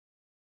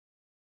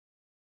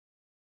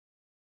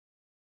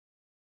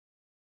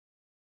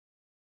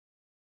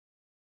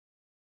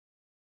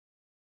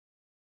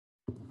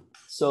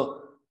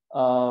So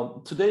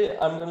today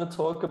I'm going to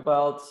talk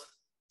about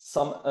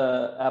some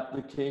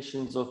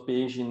applications of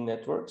Bayesian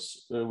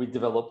networks we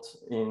developed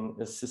in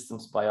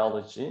systems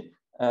biology.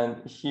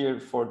 And here,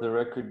 for the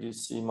record, you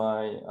see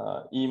my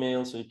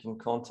email, so you can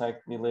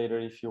contact me later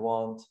if you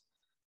want.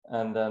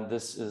 And then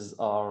this is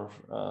our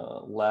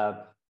lab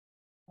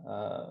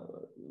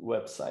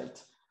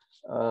website.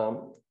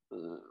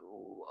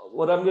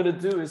 What I'm going to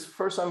do is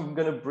first I'm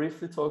going to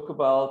briefly talk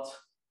about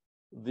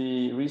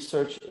the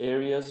research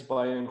areas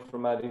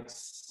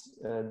bioinformatics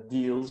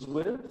deals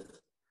with,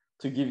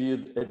 to give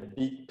you a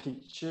big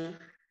picture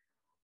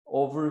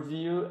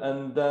overview,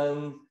 and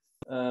then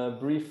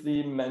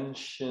briefly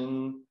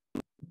mention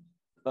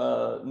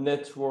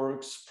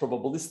networks,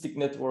 probabilistic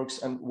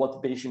networks, and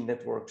what Bayesian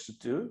networks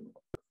do.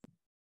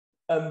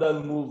 And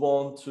then move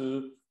on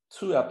to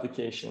two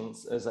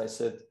applications, as I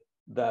said,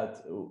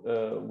 that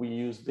we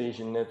use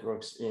Bayesian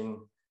networks in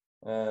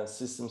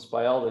systems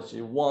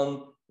biology.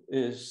 One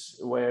is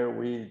where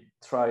we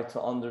try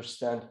to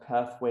understand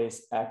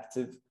pathways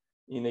active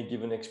in a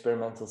given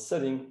experimental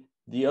setting.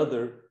 The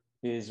other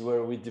is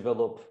where we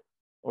develop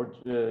or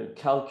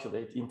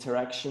calculate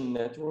interaction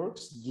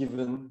networks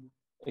given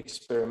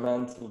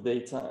experimental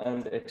data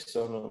and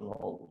external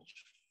knowledge.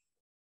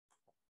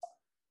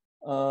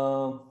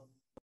 All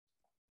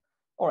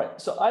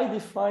right, so I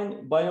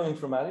define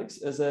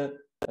bioinformatics as a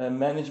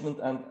management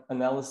and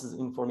analysis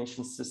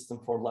information system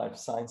for life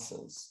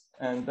sciences.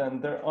 And then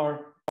there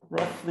are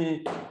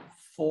roughly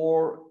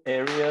 4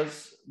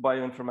 areas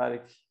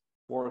bioinformatics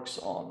works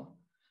on.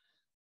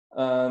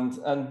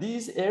 And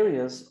these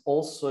areas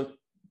also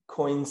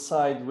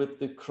coincide with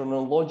the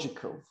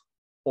chronological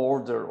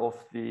order of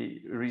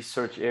the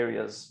research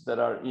areas that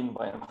are in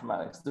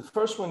bioinformatics. The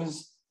first one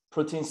is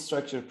protein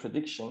structure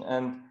prediction.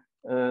 And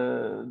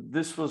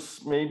this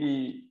was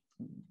maybe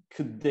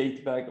could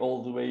date back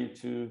all the way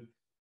to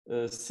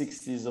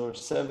 60s or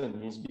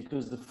 70s,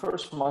 because the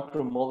first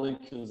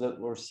macromolecules that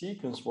were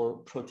sequenced were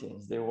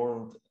proteins. They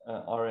weren't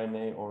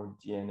RNA or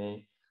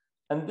DNA.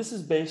 And this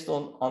is based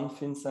on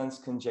Unfinsen's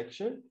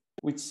conjecture,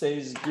 which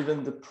says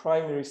given the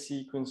primary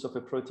sequence of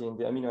a protein,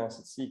 the amino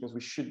acid sequence,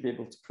 we should be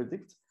able to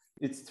predict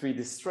its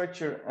 3D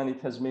structure, and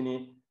it has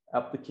many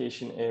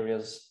application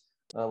areas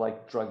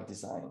like drug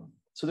design.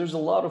 So there's a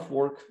lot of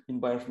work in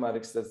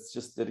bioinformatics that's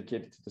just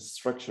dedicated to the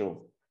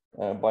structural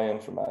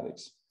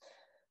bioinformatics.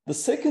 The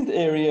second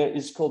area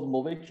is called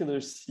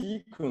molecular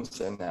sequence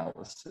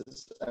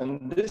analysis.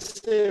 And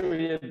this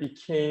area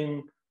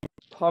became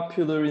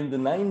popular in the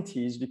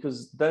 90s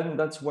because then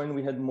that's when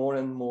we had more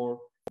and more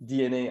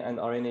DNA and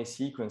RNA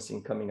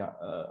sequencing coming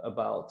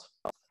about.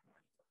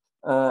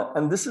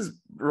 And this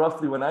is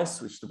roughly when I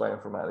switched to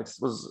bioinformatics.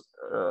 It was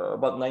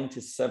about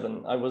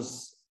 97.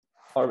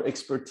 Our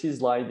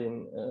expertise lied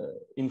in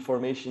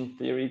information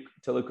theory,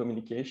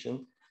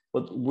 telecommunication.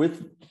 But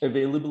with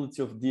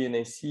availability of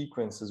DNA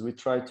sequences, we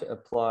try to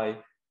apply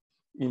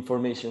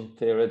information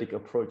theoretic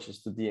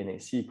approaches to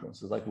DNA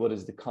sequences, like what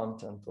is the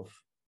content of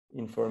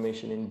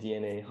information in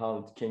DNA,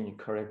 how can you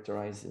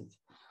characterize it?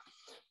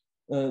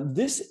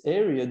 This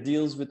area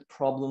deals with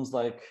problems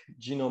like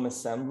genome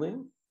assembly.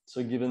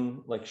 So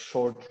given like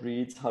short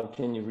reads, how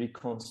can you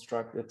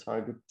reconstruct a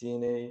target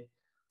DNA?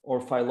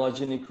 Or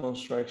phylogeny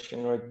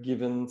construction, right?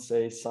 Given,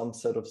 say, some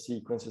set of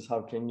sequences,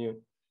 how can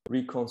you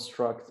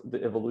reconstruct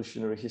the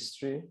evolutionary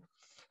history?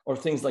 Or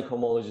things like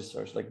homology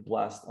search, like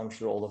BLAST, I'm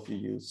sure all of you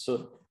use.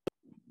 So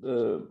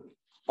the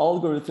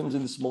algorithms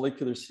in this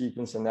molecular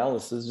sequence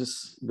analysis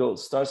just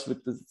starts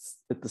with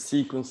at the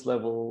sequence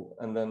level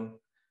and then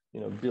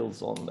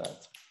builds on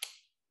that.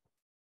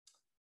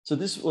 So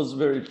this was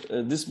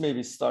this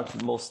maybe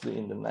started mostly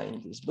in the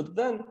 90s, but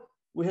then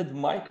we had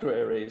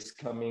microarrays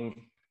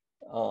coming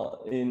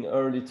in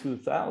early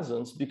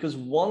 2000s, because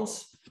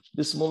once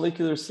this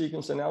molecular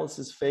sequence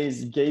analysis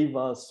phase gave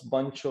us a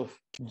bunch of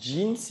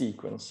gene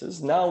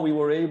sequences, now we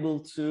were able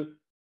to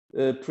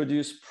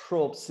produce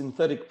probes,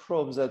 synthetic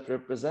probes that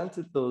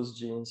represented those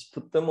genes,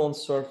 put them on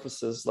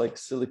surfaces like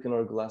silicon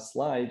or glass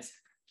slides,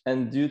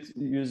 and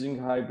using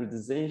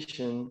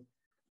hybridization,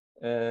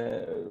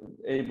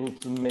 able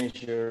to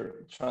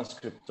measure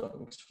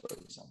transcriptomics, for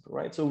example,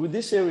 right? So with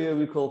this area,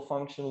 we call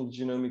functional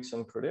genomics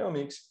and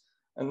proteomics.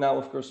 And now,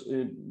 of course,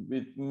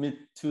 with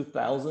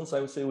mid-2000s, I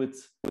would say, with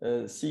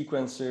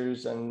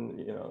sequencers and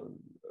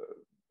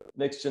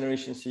next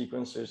generation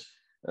sequencers,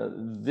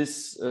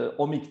 this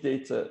omic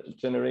data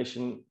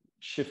generation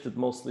shifted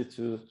mostly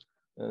to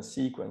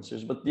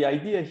sequencers. But the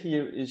idea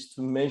here is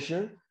to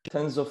measure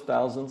tens of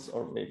thousands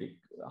or maybe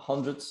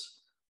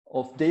hundreds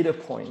of data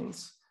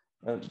points,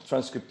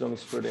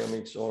 transcriptomics,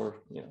 proteomics,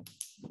 or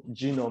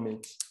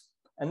genomics,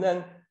 and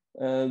then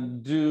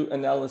do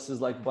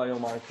analysis like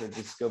biomarker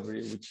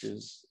discovery, which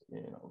is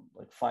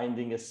like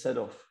finding a set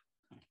of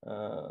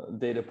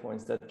data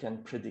points that can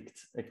predict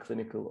a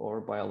clinical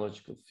or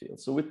biological field.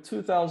 So with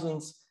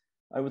 2000s,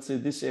 I would say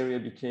this area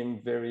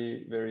became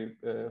very, very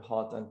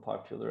hot and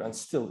popular, and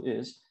still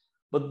is.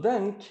 But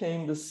then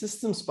came the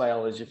systems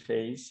biology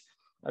phase,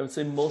 I would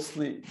say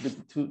mostly the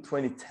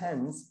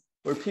 2010s,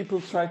 where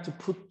people tried to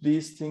put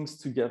these things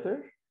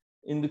together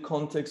in the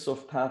context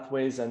of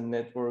pathways and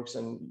networks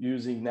and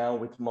using now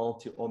with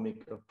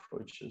multi-omic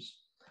approaches.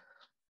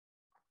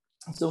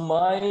 So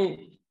my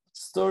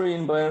story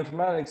in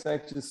bioinformatics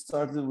actually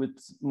started with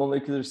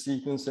molecular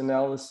sequence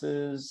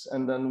analysis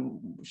and then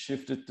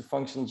shifted to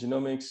functional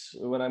genomics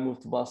when I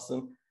moved to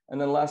Boston.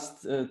 And the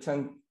last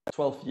 10,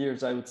 12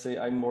 years, I would say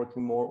I'm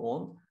working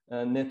more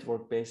on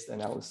network-based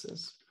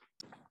analysis.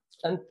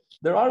 And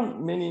there are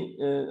many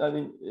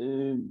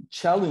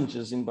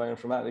challenges in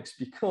bioinformatics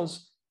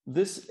because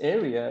this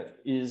area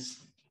is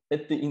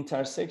at the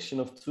intersection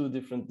of two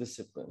different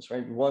disciplines,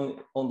 right? One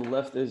on the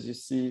left, as you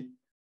see,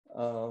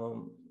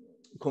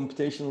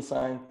 computational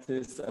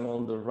scientists, and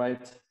on the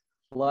right,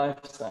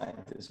 life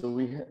scientists. So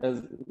we,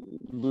 as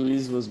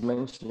Louise was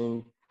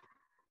mentioning,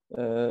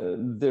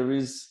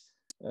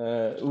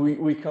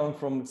 we come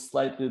from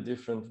slightly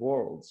different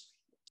worlds.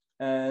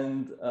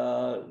 And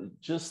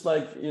just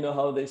like, you know,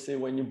 how they say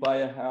when you buy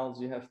a house,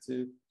 you have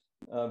to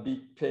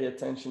pay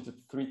attention to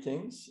three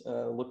things,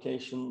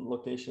 location,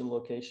 location,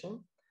 location.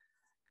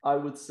 I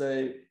would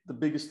say the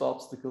biggest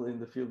obstacle in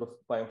the field of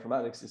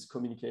bioinformatics is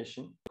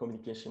communication,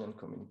 communication, and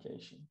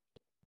communication.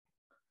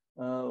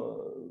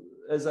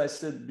 As I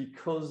said,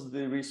 because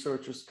the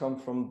researchers come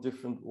from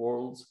different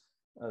worlds,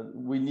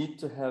 we need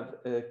to have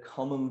a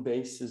common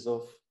basis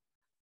of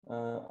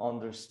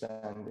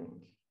understanding.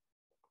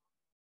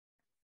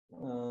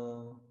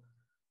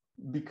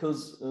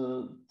 Because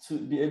to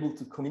be able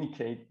to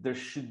communicate, there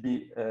should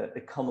be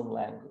a common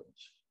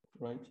language,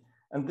 right?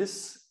 And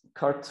this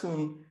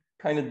cartoon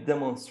kind of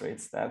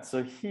demonstrates that.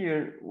 So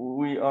here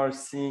we are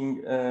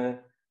seeing a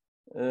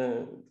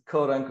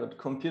quote unquote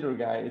computer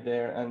guy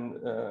there and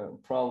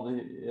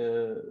probably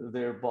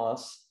their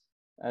boss.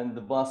 And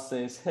the boss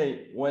says,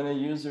 hey, when a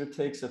user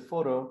takes a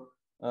photo,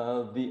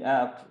 the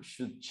app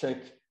should check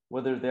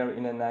whether they're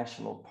in a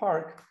national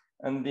park.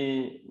 And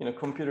the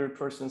computer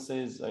person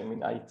says, I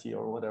mean, IT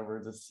or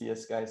whatever, the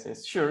CS guy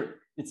says,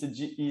 sure, it's an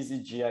easy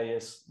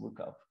GIS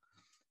lookup.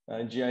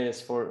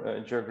 GIS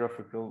for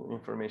geographical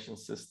information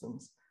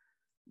systems.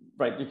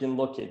 Right, you can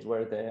locate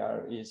where they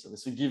are easily.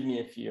 So give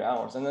me a few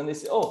hours. And then they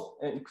say, oh,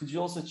 and could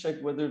you also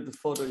check whether the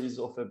photo is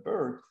of a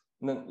bird?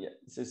 And then it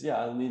says, yeah,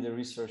 I'll need a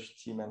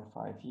research team and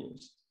 5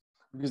 years.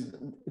 Because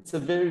it's a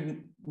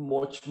very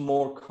much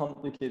more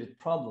complicated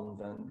problem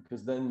then,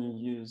 because then you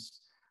use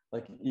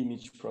like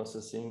image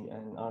processing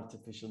and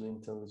artificial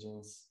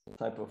intelligence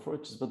type of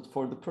approaches. But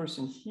for the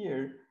person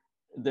here,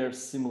 there are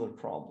similar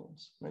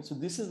problems, right? So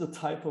this is the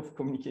type of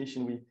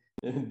communication we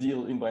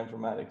deal in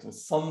bioinformatics. And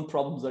some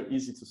problems are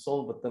easy to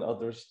solve, but then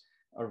others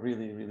are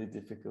really, really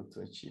difficult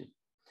to achieve.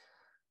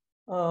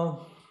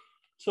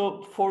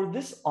 So for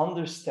this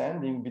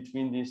understanding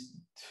between these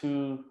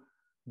two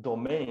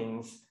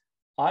domains,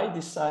 I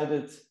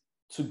decided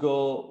to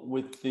go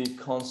with the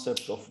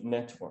concept of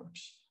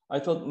networks. I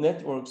thought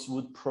networks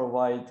would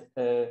provide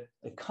a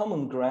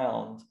common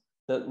ground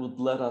that would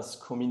let us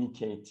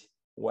communicate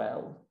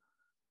well.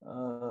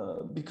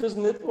 Because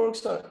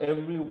networks are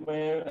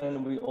everywhere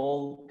and we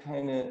all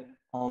kind of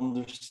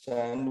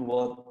understand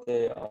what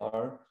they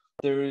are.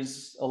 There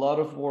is a lot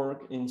of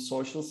work in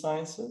social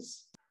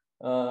sciences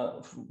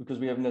because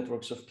we have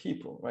networks of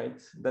people,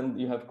 right? Then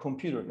you have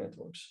computer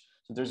networks.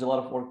 So there's a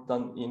lot of work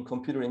done in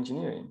computer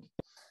engineering.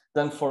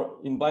 Then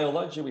in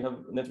biology, we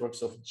have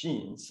networks of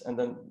genes, and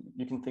then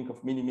you can think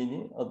of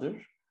many other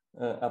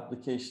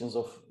applications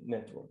of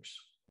networks.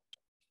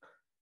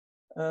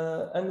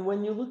 And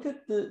when you look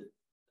at the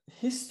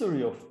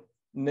history of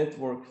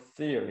network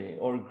theory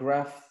or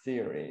graph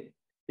theory,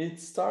 it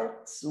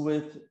starts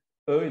with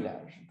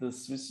Euler, the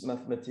Swiss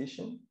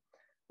mathematician,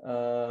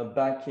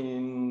 back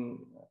in,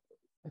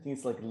 I think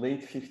it's like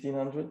late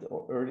 1500s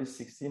or early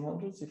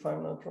 1600s, if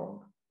I'm not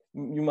wrong.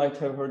 You might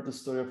have heard the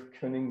story of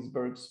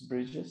Königsberg's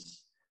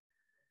bridges.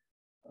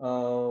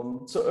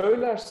 So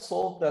Euler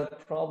solved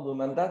that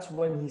problem, and that's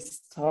when he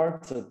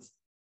started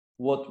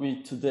what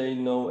we today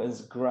know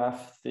as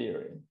graph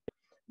theory.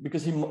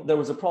 Because there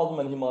was a problem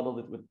and he modeled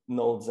it with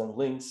nodes and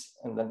links,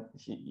 and then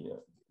he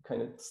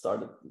kind of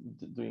started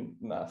doing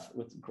math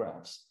with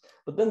graphs.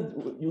 But then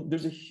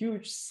there's a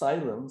huge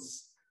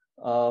silence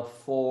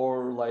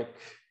for like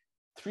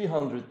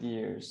 300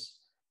 years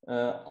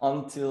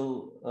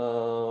until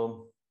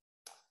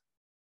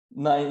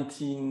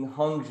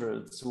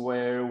 1900s,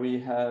 where we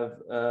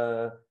have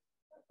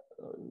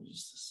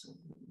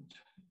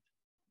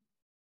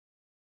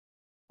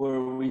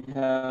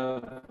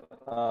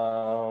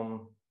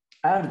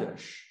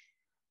Erdős,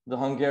 the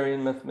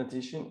Hungarian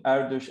mathematician,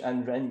 Erdős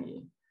and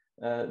Renyi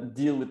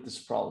deal with this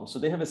problem. So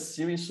they have a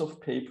series of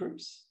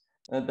papers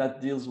that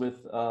deals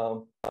with,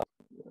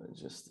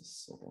 just a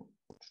second.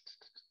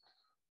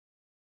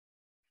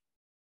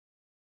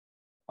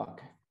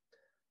 Okay.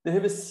 They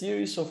have a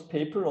series of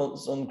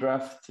papers on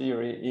graph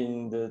theory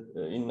in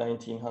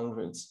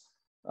 1900s,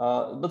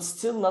 but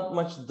still not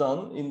much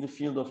done in the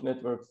field of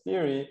network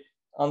theory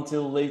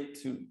until late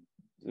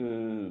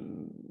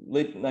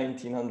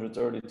 1900s,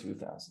 early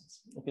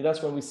 2000s. Okay,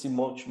 that's when we see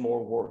much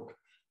more work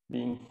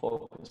being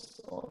focused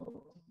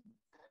on.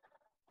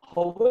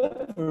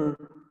 However,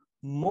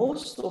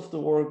 most of the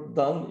work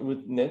done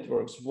with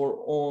networks were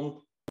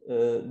on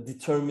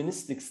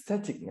deterministic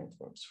static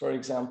networks. For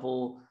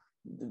example,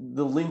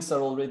 the links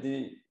are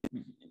already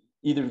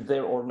either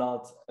there or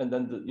not, and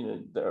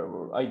then there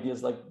were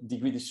ideas like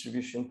degree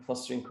distribution,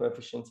 clustering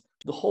coefficients.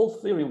 The whole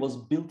theory was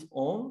built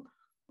on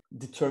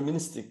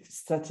deterministic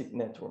static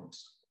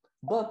networks.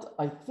 But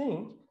I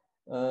think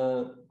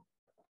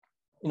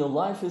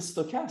life is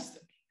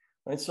stochastic,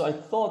 right? So I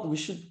thought we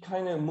should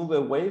kind of move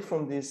away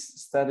from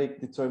these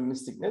static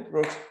deterministic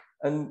networks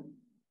and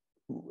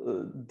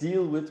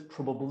deal with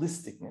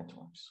probabilistic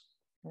networks.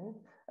 Right?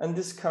 And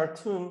this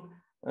cartoon,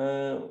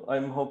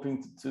 I'm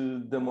hoping to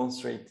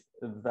demonstrate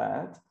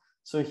that.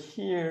 So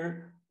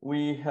here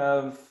we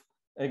have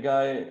a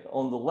guy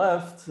on the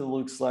left who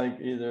looks like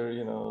either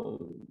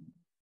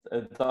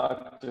a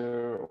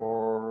doctor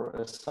or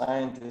a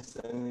scientist,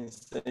 and he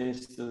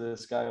says to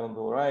this guy on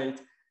the right,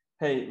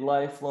 hey,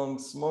 lifelong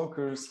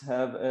smokers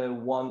have a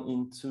 1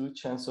 in 2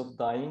 chance of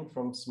dying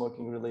from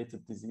smoking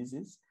related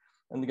diseases.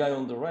 And the guy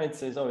on the right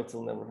says, oh,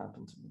 it'll never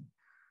happen to me.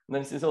 And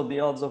then he says, oh, the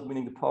odds of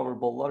winning the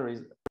Powerball lottery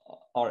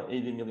are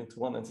 80 million to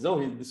 1. And says, oh,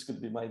 this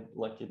could be my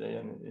lucky day.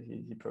 And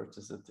he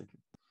purchased a ticket.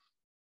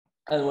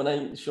 And when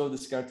I show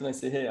this cartoon, I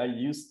say, hey, I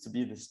used to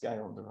be this guy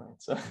on the right.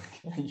 So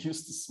I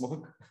used to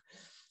smoke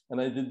and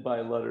I did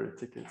buy lottery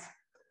tickets.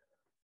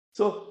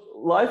 So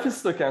life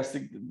is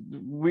stochastic.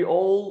 We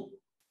all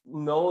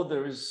know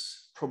there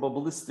is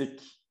probabilistic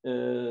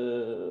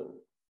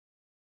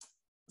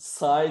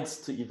sides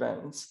to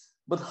events.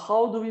 But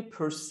how do we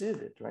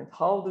perceive it, right?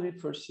 How do we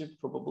perceive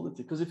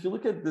probability? Because if you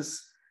look at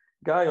this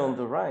guy on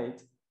the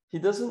right, he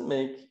doesn't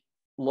make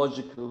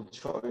logical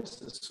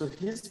choices. So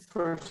his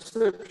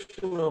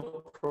perception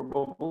of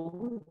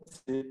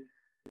probability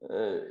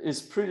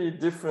is pretty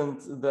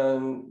different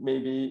than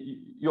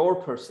maybe your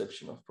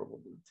perception of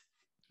probability,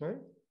 right?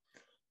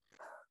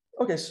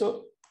 Okay,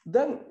 so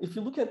then if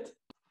you look at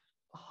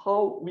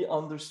how we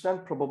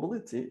understand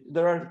probability,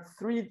 there are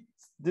 3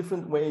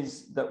 different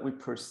ways that we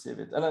perceive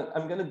it. And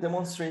I'm going to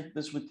demonstrate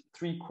this with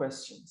 3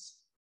 questions,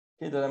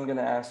 okay, that I'm going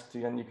to ask to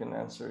you, and you can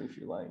answer if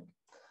you like.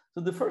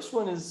 So the first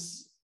one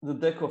is the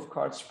deck of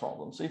cards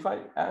problem. So if I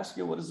ask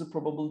you, what is the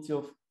probability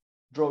of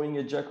drawing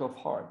a jack of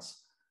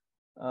hearts?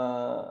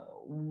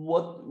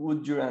 What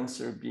would your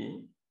answer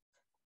be?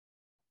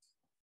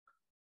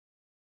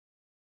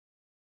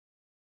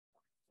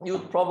 You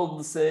would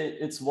probably say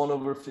it's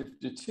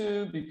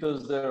 1/52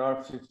 because there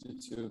are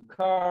 52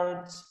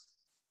 cards.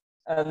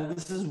 And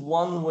this is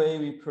one way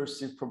we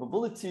perceive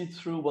probability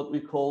through what we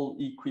call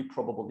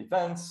equiprobable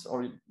events,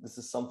 or this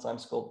is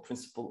sometimes called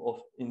principle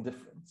of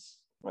indifference,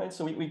 right?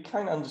 So we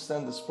kind of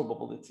understand this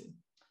probability.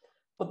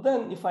 But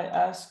then if I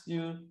ask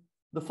you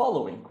the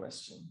following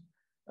question,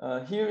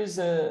 here is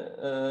sorry.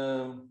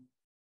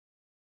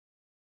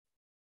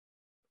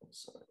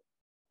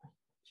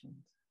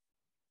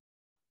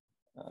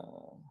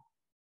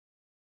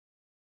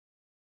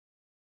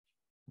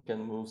 You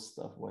can move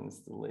stuff when it's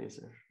the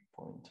laser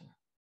pointer.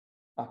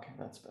 Okay,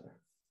 that's better.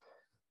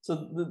 So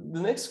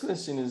the next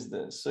question is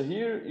this. So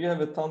here you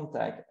have a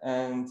thumbtack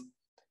and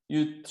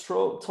you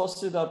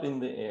toss it up in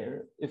the air.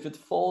 If it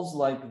falls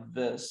like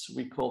this,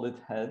 we call it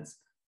heads.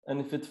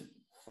 And if it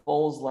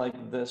falls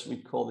like this, we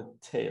call it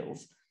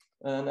tails.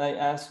 And I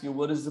ask you,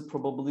 what is the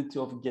probability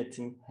of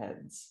getting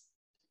heads?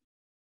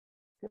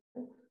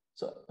 Okay.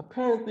 So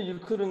apparently you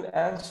couldn't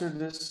answer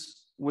this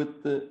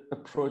with the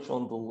approach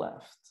on the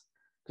left,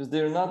 because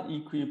they're not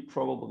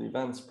equiprobable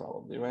events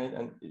probably, right?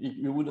 And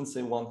you wouldn't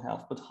say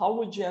 1/2, but how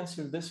would you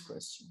answer this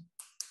question?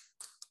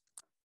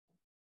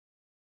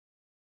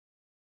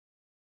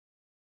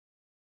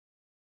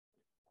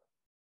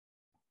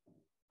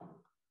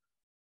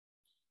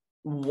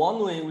 One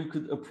way we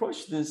could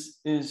approach this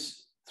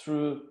is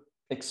through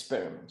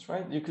experiments,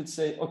 right? You could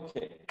say,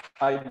 okay,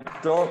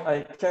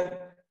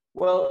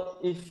 well,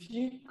 if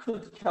you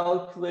could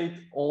calculate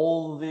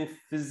all the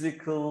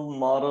physical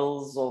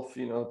models of,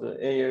 the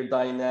air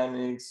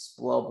dynamics,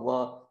 blah,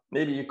 blah,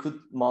 maybe you could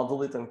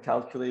model it and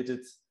calculate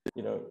it,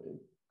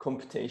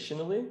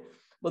 computationally.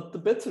 But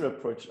the better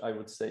approach, I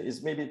would say,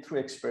 is maybe through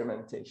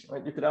experimentation,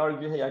 right? You could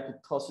argue, hey, I could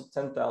toss it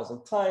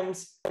 10,000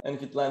 times, and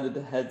if it landed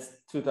the heads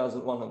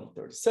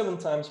 2,137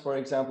 times, for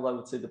example, I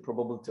would say the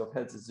probability of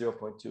heads is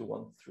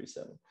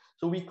 0.2137.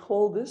 So we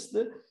call this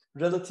the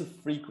relative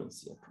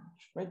frequency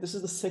approach, right? This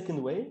is the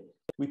second way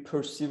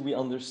we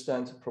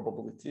understand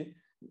probability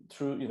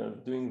through,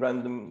 doing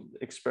random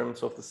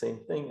experiments of the same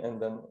thing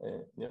and then,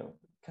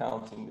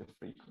 counting the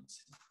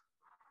frequency.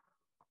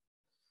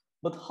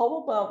 But how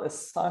about a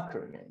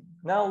soccer game?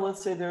 Now,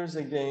 let's say there's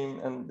a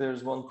game and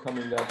there's one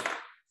coming up.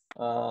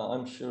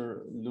 I'm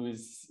sure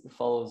Luis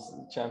follows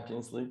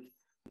Champions League.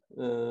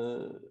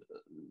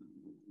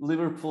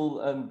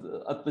 Liverpool and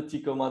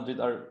Atletico Madrid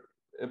are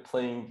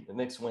playing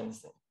next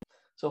Wednesday.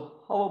 So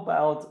how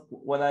about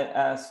when I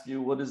ask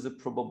you, what is the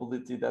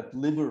probability that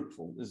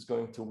Liverpool is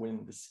going to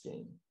win this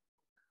game?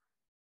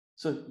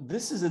 So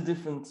this is a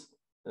different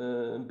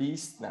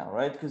beast now,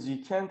 right? Because you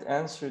can't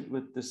answer it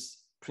with this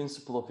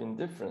principle of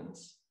indifference.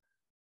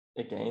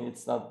 Again,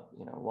 it's not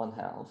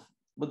 1/2,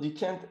 but you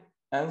can't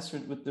answer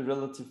it with the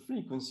relative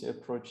frequency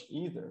approach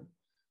either,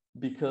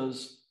 because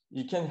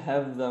you can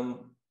have them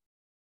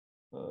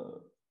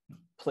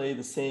play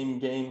the same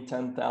game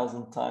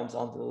 10,000 times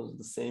under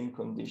the same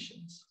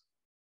conditions.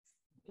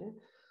 Okay?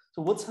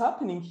 So what's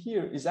happening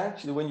here is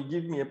actually when you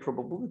give me a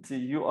probability,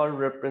 you are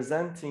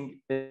representing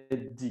a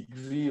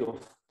degree of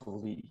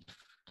belief.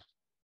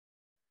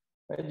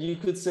 Right? You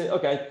could say,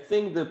 okay, I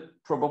think the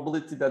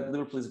probability that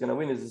Liverpool is going to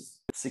win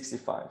is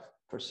 65%.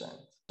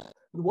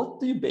 What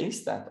do you base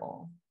that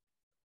on?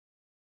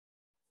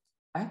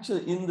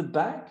 Actually, in the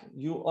back,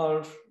 you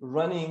are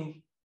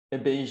running a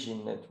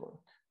Bayesian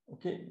network.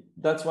 Okay,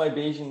 that's why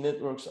Bayesian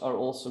networks are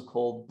also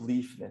called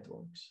belief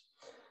networks.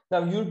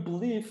 Now, your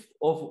belief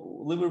of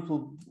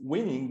Liverpool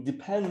winning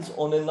depends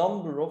on a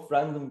number of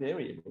random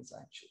variables,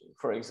 actually.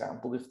 For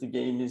example, if the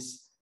game is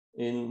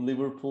in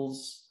Liverpool's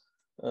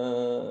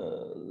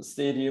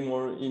stadium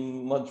or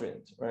in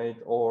Madrid, right?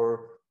 Or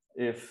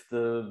if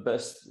the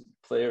best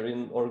player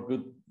in or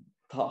good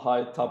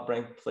high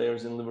top-ranked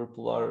players in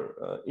Liverpool are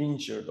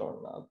injured or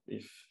not.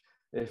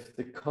 If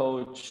the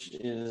coach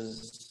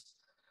is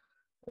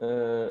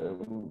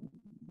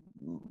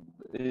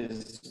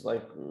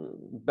like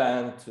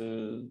banned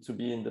to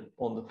be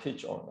on the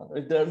pitch or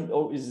not. Then,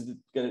 or is it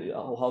gonna,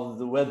 how's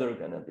the weather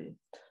gonna be?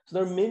 So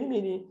there are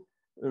many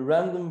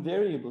random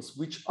variables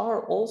which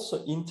are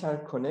also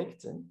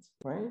interconnected,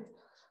 right?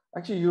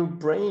 Actually, your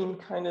brain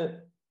kind of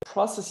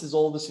processes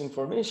all this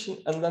information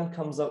and then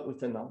comes up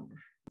with a number,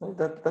 right?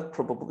 That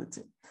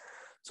probability.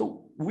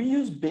 So we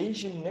use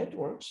Bayesian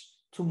networks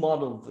to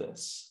model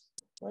this,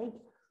 right?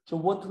 So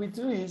what we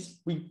do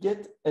is we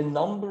get a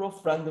number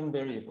of random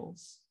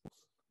variables.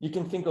 You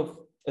can think of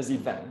as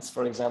events.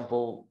 For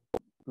example,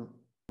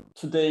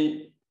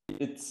 today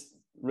it's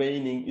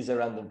raining is a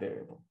random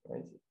variable,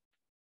 right?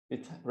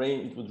 It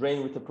would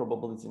rain with a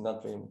probability,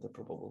 not rain with a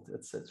probability,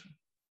 etc.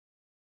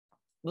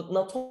 But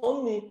not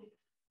only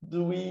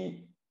do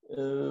we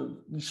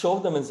show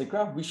them as a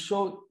graph, we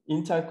show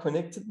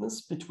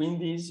interconnectedness between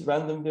these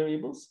random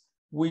variables,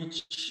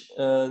 which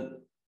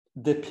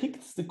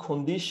depicts the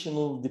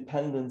conditional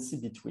dependency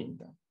between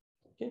them.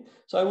 Okay,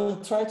 so I will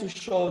try to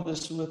show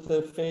this with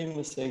a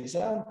famous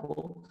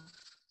example.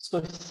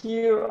 So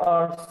here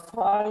are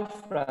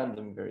 5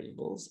 random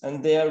variables,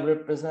 and they are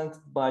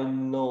represented by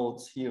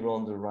nodes here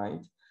on the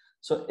right.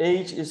 So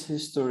H is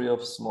history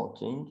of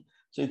smoking.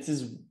 So it is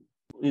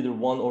either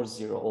 1 or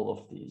 0, all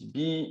of these.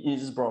 B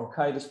is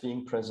bronchitis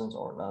being present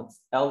or not.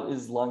 L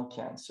is lung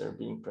cancer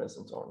being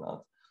present or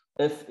not.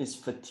 F is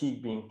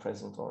fatigue being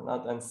present or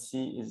not. And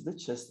C is the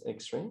chest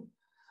X-ray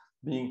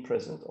being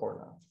present or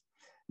not.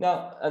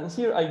 Now, and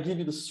here I give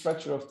you the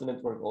structure of the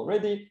network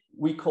already.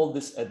 We call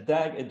this a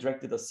DAG, a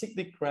directed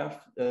acyclic graph.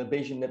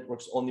 Bayesian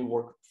networks only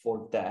work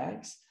for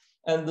DAGs.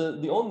 And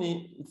the only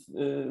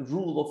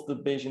rule of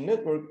the Bayesian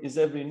network is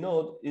every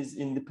node is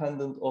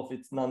independent of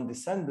its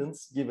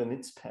non-descendants given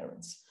its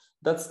parents.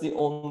 That's the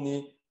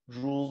only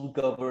rule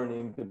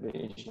governing the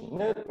Bayesian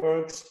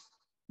networks.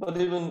 But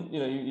even,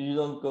 you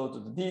don't go to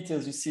the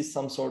details, you see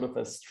some sort of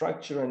a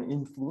structure and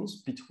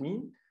influence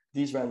between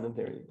these random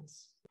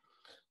variables.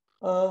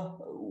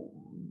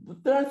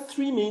 There are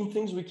 3 main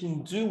things we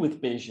can do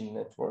with Bayesian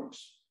networks.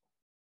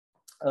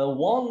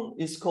 One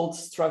is called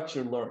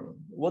structure learning.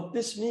 What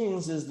this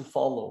means is the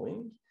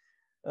following.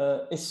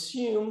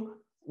 Assume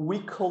we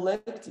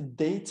collect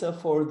data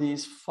for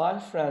these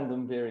 5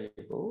 random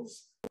variables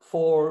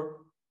for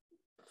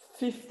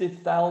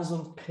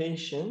 50,000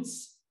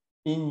 patients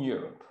in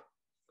Europe.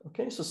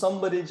 Okay, so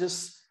somebody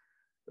just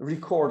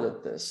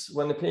recorded this.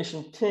 When a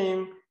patient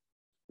came,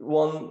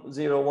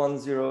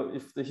 1010,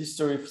 if the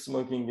history of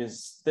smoking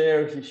is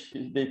there,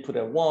 they put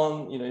a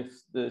 1. If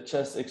the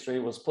chest X-ray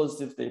was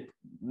positive,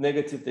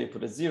 negative, they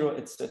put a 0,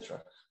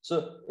 etc. So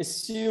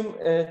assume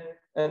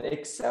an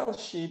Excel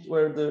sheet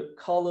where the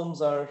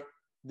columns are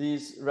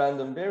these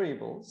random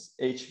variables,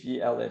 H,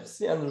 B, L, F,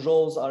 C, and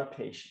rows are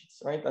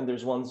patients, right? And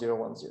there's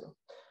 1010.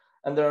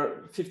 And there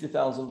are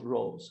 50,000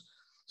 rows.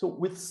 So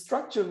with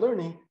structure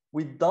learning,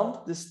 we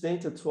dump this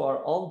data to our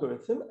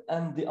algorithm,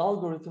 and the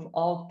algorithm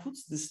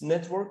outputs this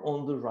network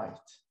on the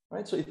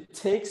right? So it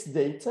takes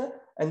data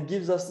and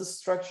gives us the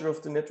structure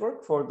of the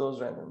network for those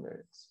random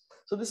variables.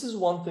 So this is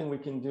one thing we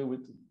can do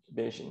with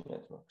Bayesian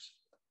networks.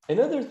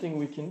 Another thing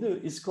we can do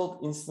is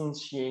called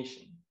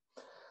instantiation.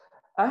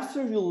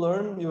 After you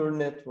learn your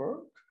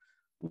network,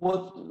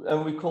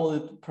 and we call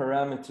it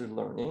parameter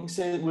learning,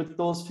 say with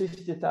those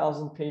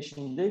 50,000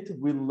 patient data,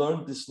 we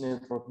learned this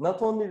network,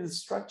 not only the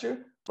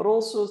structure, but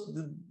also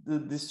the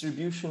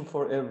distribution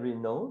for every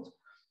node.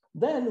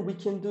 Then we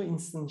can do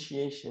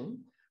instantiation,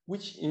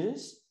 which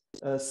is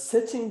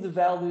setting the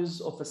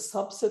values of a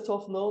subset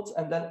of nodes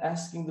and then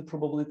asking the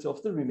probability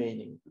of the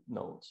remaining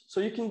nodes. So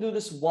you can do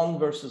this 1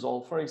 versus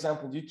all. For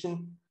example, you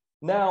can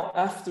now,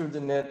 after the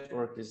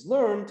network is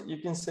learned, you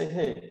can say,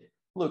 hey,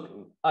 look,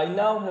 I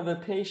now have a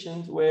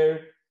patient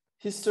where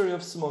history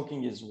of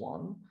smoking is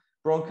 1,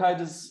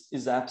 bronchitis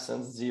is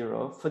absent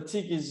 0,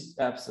 fatigue is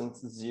absent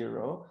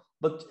 0,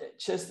 but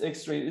chest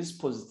X-ray is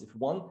positive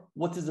 1.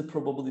 What is the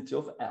probability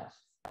of F?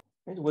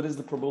 right? What is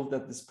the probability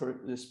that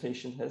this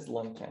patient has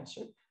lung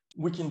cancer?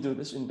 We can do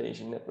this in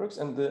Bayesian networks,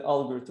 and the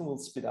algorithm will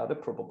spit out a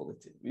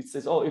probability. It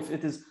says, oh, if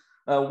it is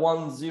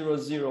 1, 0,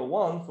 0,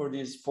 1 for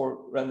these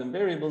 4 random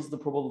variables, the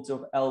probability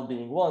of L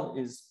being 1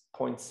 is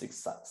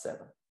 0.67,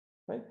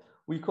 right?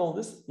 We call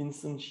this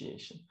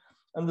instantiation.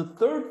 And the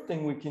third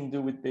thing we can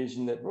do with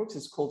Bayesian networks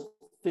is called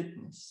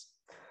fitness.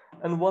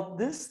 And what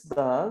this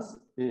does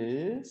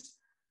is,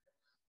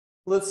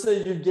 let's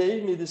say you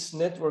gave me this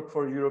network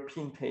for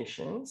European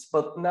patients,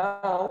 but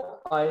now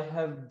I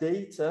have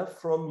data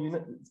from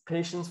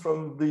patients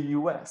from the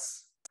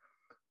US,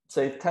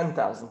 say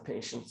 10,000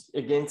 patients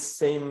against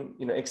same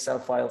Excel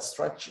file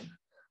structure.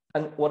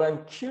 And what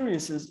I'm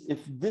curious is if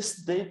this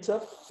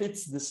data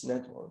fits this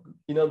network.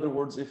 In other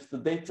words, if the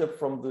data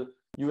from the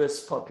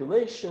US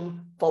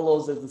population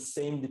follows as the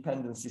same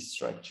dependency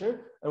structure,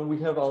 and we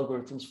have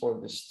algorithms for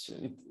this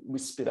too. We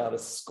spit out a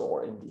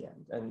score in the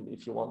end. And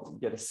if you want to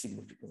get a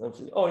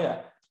significance, oh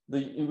yeah,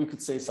 we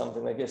could say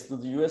something like this: do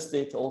the US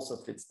data also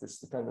fits this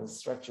dependency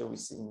structure we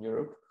see in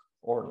Europe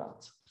or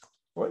not?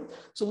 Right?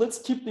 So let's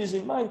keep these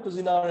in mind, because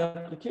in our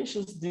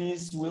applications,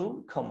 these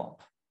will come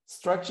up.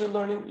 Structured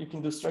learning, you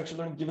can do structured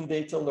learning, given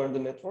data, learn the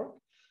network.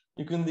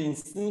 You can do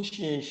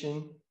instantiation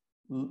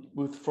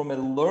from a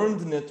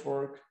learned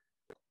network,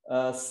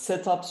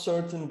 set up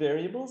certain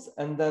variables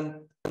and then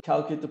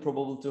calculate the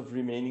probability of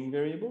remaining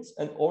variables.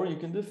 Or you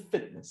can do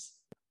fitness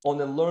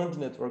on a learned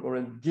network or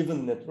a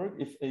given network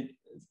if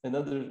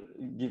another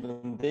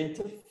given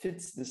data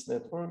fits this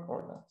network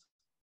or not.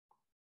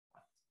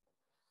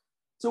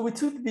 So we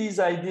took these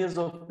ideas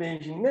of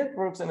Bayesian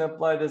networks and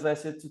applied, as I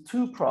said, to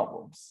 2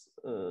 problems.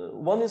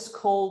 One is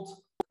called,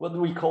 what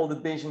we call the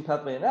Bayesian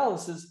pathway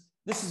analysis.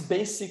 This is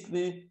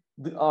basically,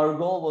 our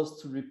goal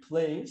was to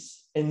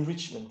replace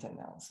enrichment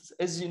analysis.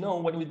 As you know,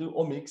 when we do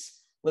omics,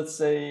 let's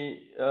say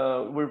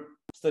we're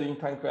studying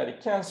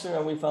pancreatic cancer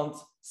and we found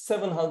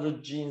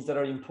 700 genes that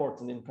are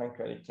important in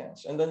pancreatic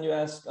cancer. And then you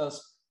ask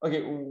us,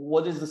 okay,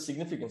 what is the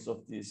significance of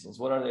these genes?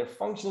 What are their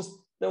functions?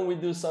 Then we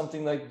do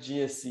something like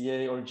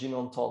GSCA or gene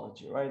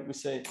ontology, right? We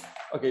say,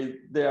 okay,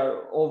 they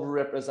are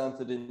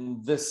overrepresented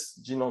in this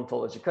gene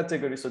ontology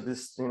category, so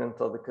this gene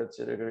ontology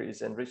category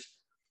is enriched.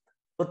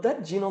 But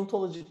that gene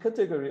ontology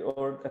category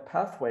or a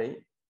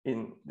pathway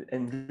in the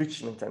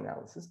enrichment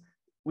analysis,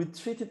 we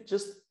treat it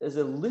just as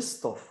a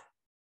list of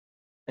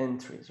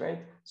entries,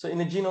 right? So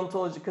in a gene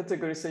ontology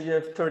category, say you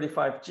have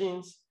 35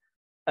 genes,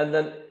 and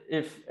then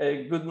if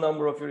a good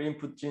number of your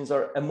input genes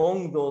are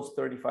among those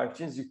 35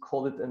 genes, you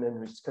call it an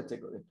enriched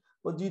category.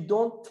 But you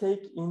don't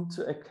take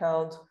into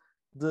account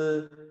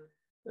the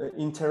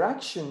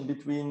interaction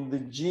between the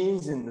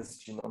genes in this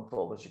gene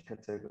ontology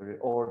category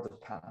or the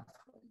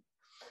pathway.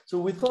 So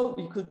we thought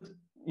we could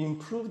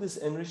improve this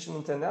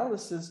enrichment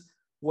analysis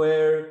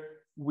where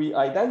we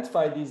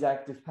identify these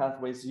active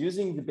pathways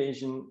using the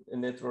Bayesian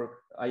network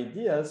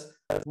ideas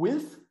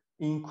with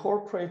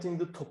incorporating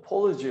the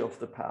topology of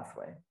the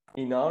pathway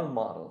in our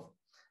model.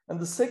 And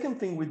the second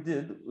thing we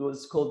did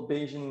was called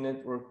Bayesian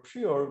Network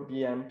Pure,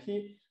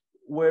 BNP,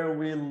 where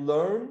we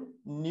learn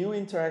new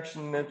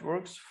interaction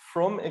networks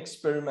from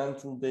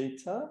experimental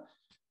data,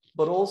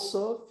 but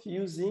also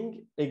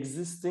fusing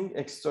existing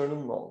external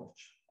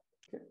knowledge.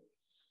 Okay.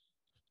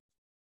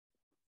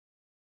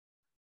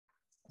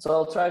 So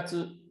I'll try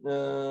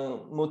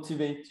to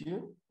motivate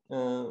you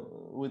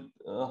with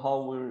how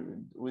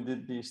we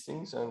did these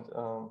things and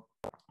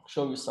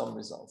show you some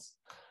results.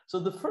 So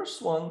the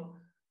first one,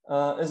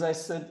 as I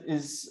said,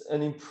 is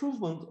an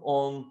improvement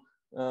on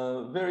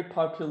very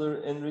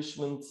popular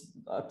enrichment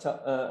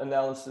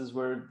analysis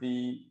where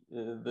the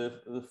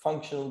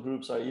functional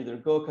groups are either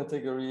Go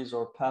categories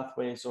or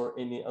pathways or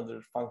any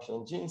other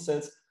functional gene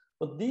sets.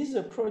 But these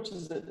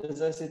approaches,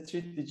 as I said,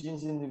 treat the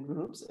genes in the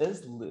groups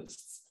as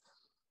lists.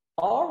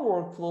 Our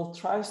workflow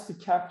tries to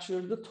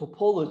capture the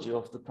topology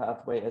of the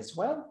pathway as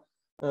well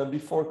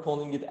before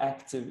calling it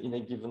active in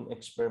a given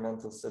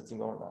experimental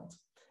setting or not.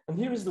 And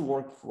here is the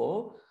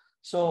workflow.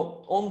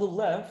 So on the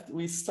left,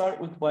 we start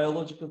with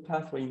biological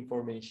pathway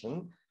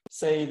information.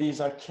 Say these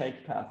are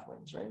KEGG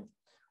pathways, right?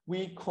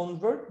 We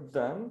convert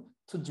them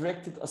to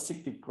directed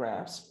acyclic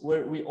graphs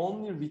where we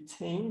only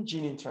retain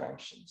gene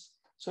interactions.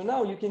 So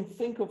now you can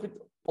think of it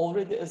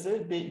already as a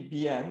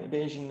BN, a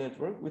Bayesian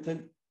network with a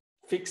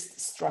fixed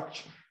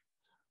structure,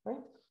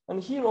 right?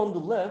 And here on the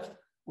left,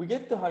 we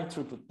get the high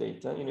throughput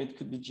data. It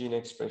could be gene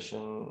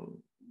expression,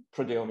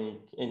 proteomic,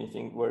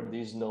 anything where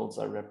these nodes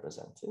are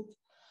represented.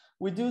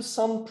 We do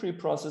some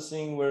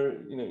pre-processing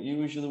where,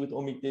 usually with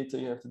omic data,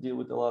 you have to deal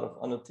with a lot of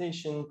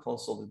annotation,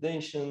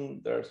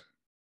 consolidation. There's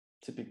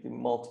typically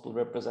multiple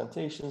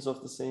representations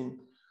of the same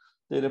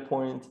data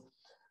point.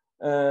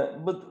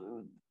 But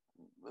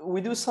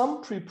we do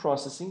some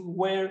pre-processing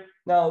where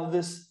now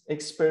this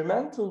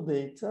experimental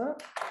data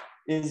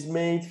is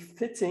made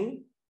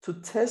fitting to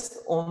test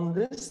on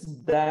this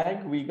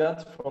DAG we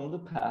got from the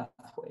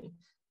pathway.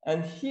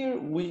 And here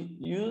we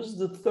use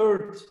the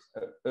third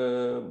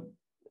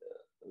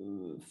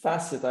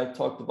facet I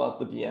talked about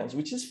the BNs,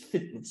 which is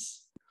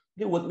fitness.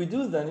 Okay, what we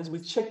do then is we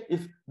check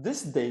if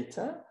this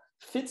data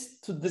fits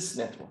to this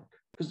network.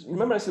 because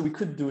remember I said we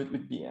could do it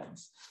with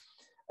BNs.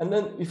 And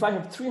then if I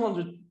have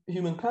 300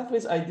 human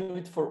pathways, I do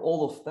it for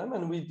all of them.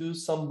 And we do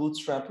some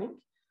bootstrapping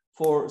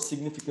for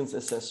significance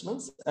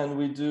assessments. And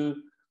we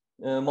do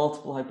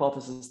multiple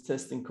hypothesis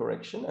testing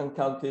correction and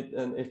calculate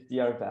an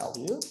FDR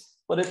value.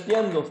 But at the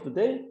end of the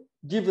day,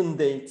 given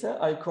data,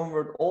 I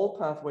convert all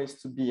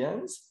pathways to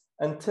BNs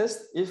and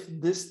test if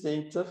this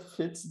data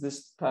fits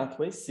this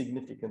pathway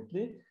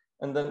significantly.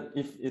 And then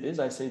if it is,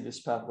 I say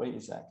this pathway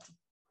is active.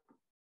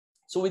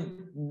 So we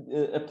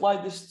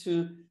apply this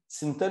to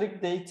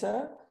synthetic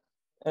data.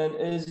 And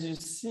as you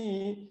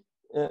see,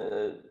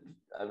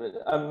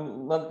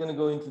 I'm not going to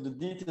go into the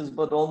details,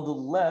 but on the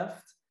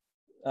left,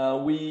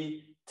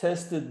 we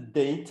tested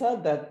data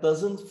that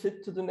doesn't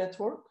fit to the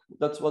network.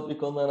 That's what we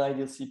call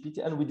non-ideal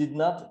CPT. And we did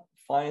not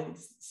find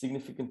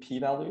significant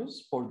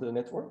p-values for the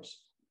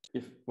networks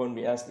when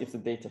we asked if the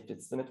data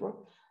fits the network.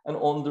 And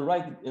on the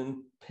right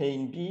in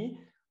pane B,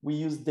 we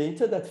use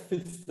data that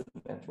fits the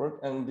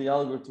network. And the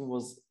algorithm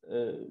was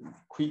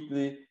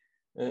quickly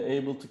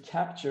able to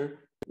capture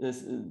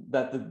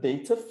that the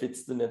data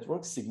fits the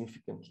network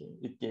significantly.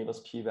 It gave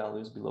us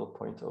p-values below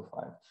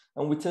 0.05.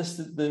 And we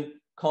tested the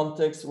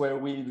context where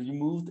we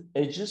removed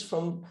edges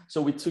from,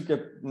 so we took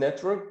a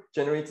network,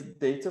 generated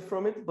data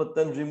from it, but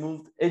then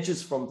removed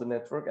edges from the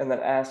network and then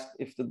asked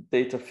if the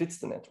data fits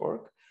the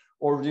network,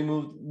 or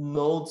removed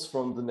nodes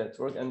from the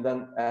network and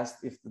then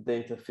asked if the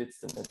data fits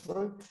the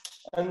network.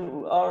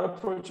 And our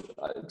approach,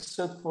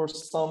 except for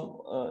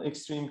some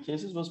extreme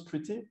cases, was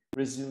pretty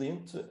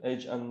resilient to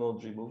edge and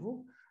node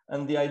removal.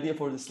 And the idea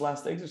for this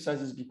last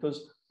exercise is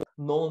because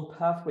known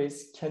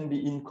pathways can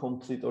be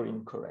incomplete or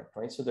incorrect,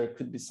 right? So there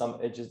could be some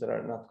edges that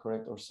are not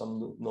correct or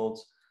some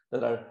nodes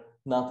that are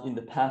not in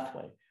the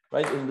pathway,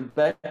 right? In the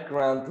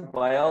background, the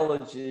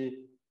biology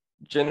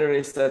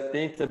generates that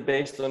data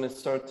based on a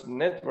certain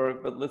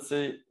network, but let's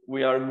say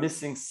we are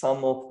missing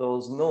some of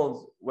those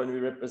nodes when we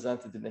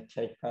represent it in a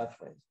cake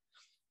pathway.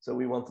 So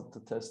we wanted to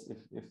test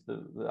if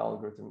the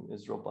algorithm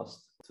is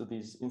robust to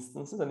these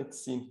instances, and it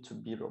seemed to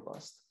be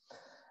robust.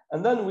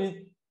 And then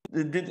we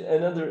did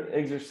another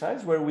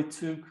exercise where we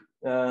took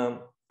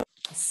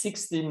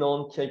 60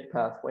 known cake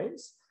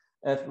pathways,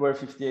 where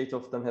 58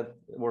 of them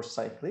were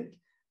cyclic.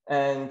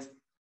 And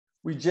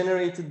we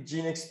generated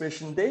gene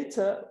expression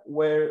data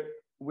where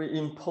we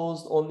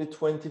imposed only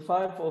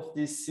 25 of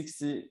these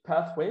 60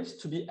 pathways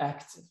to be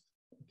active.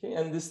 Okay,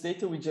 and this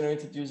data we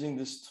generated using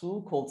this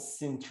tool called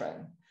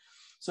Syntran.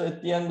 So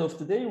at the end of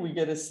the day, we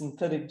get a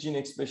synthetic gene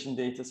expression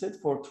data set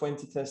for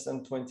 20 tests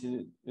and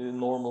 20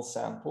 normal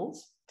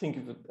samples. Think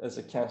of it as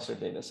a cancer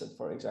data set,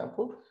 for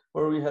example,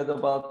 where we had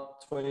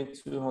about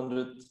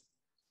 2,200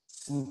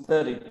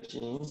 synthetic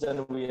genes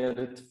and we had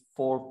a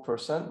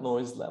 4%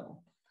 noise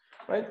level,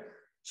 right?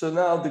 So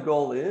now the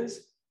goal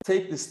is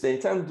take this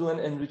data and do an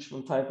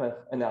enrichment type of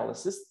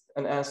analysis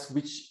and ask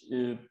which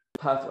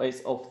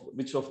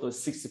which of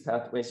those 60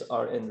 pathways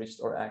are enriched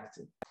or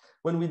active.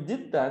 When we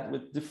did that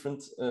with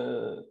different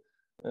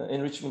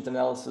enrichment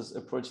analysis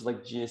approaches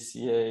like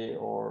GSCA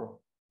or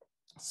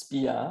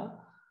SPIA,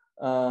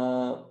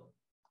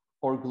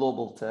 or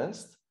global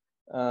test,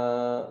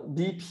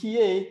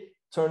 DPA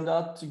turned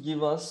out to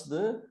give us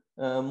the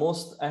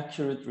most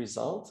accurate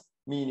result,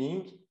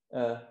 meaning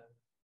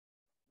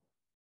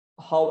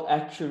how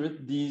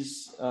accurate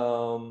these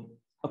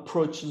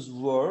approaches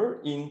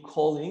were in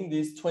calling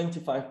these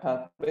 25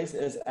 pathways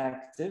as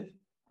active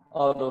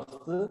out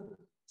of the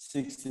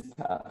 60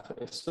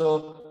 pathways.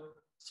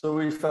 So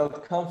we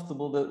felt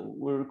comfortable that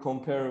we're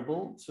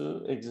comparable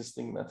to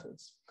existing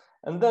methods.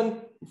 And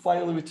then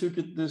finally, we took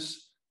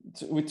this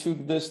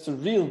to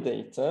real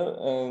data,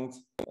 and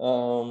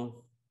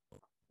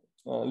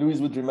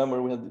Louise would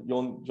remember we had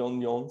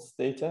John Young's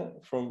data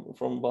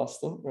from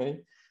Boston,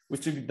 right? We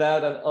took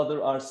that and other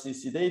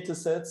RCC data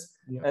sets,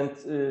 yeah. And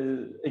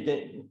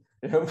again,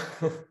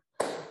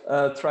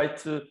 tried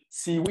to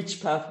see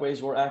which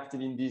pathways were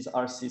active in these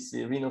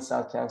RCC, renal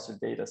cell cancer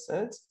data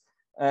sets.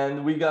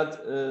 And we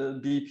got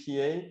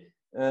BPA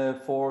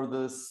for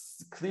the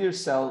clear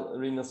cell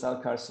renal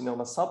cell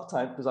carcinoma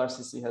subtype, because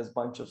RCC has a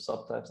bunch of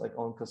subtypes like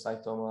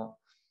oncocytoma,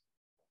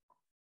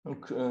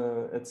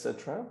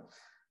 etc.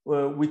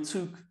 We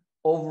took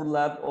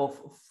overlap of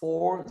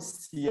 4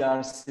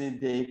 CRC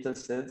data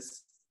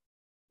sets.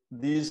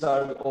 These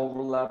are the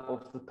overlap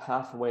of the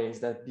pathways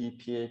that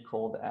BPA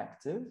called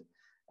active.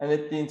 And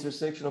at the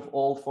intersection of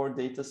all 4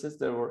 data sets,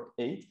 there were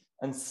 8,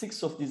 and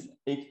 6 of these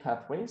 8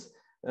 pathways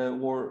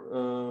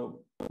were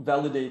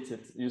validated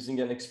using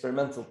an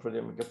experimental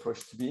proteomic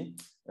approach to be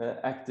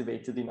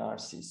activated in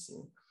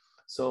RCC.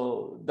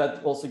 So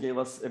that also gave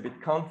us a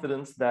bit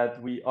confidence that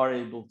we are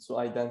able to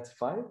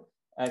identify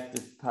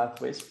active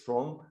pathways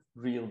from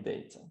real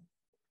data.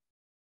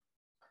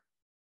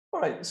 All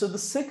right, so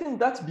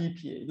that's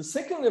BPA. The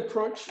second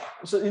approach,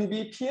 so in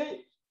BPA,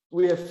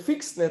 we have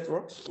fixed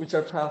networks, which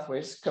are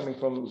pathways coming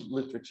from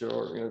literature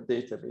or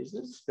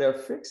databases. They are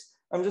fixed.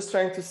 I'm just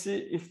trying to see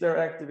if they're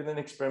active in an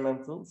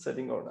experimental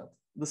setting or not.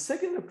 The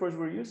second approach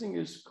we're using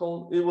is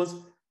called, we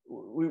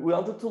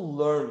wanted to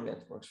learn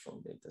networks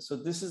from data. So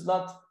this is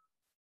not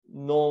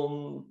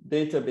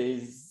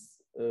non-database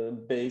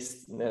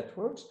based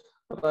networks,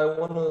 but I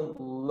want to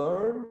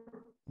learn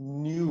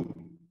new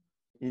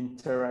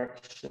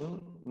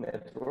interaction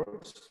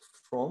networks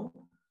from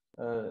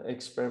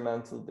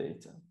experimental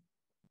data.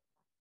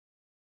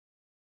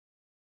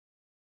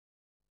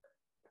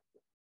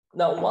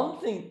 Now, one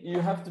thing you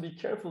have to be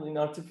careful in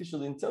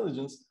artificial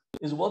intelligence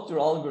is what your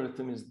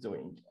algorithm is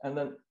doing. And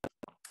then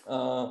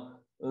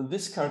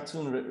this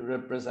cartoon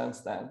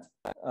represents that.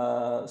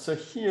 So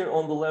here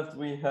on the left,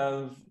 we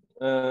have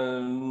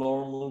a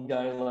normal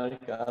guy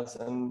like us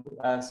and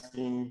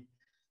asking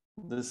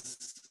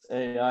this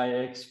AI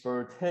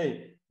expert,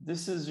 hey,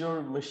 this is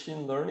your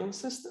machine learning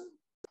system?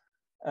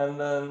 And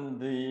then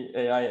the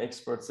AI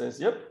expert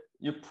says, yep,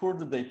 you pour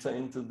the data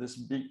into this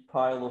big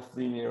pile of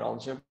linear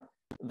algebra,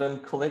 then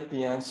collect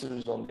the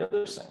answers on the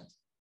other side.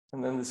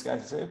 And then this guy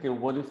says, okay,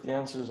 what if the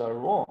answers are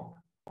wrong?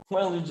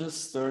 Well, you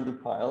just stir the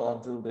pile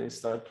until they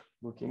start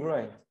looking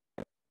right.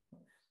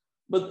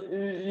 But,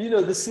 you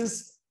know, this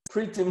is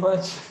pretty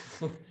much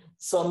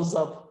sums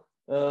up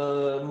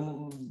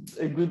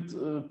a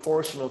good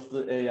portion of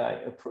the AI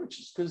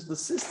approaches, because the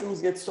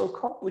systems get so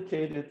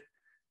complicated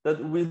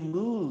that we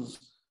lose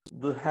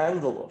the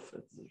handle of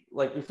it.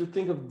 Like if you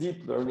think of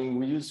deep learning,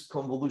 we use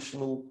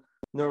convolutional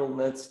neural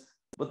nets,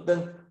 but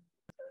then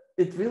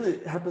it really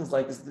happens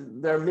like this.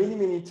 There are many,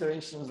 many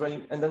iterations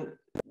running, and then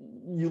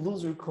you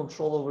lose your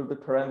control over the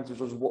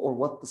parameters or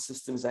what the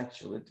system is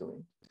actually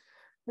doing.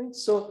 Right?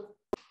 So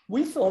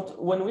we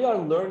thought when we are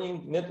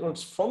learning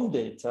networks from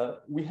data,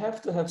 we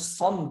have to have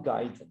some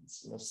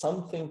guidance, you know,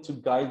 something to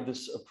guide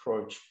this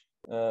approach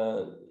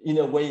in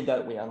a way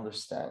that we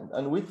understand.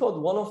 And we thought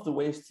one of the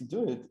ways to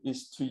do it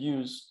is to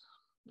use,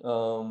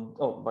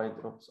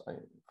 oops, I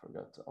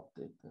forgot to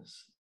update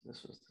this.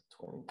 This was the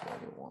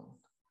 2021.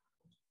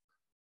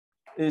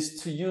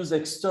 Is to use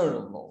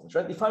external knowledge,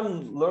 right? If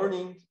I'm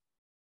learning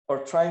or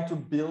trying to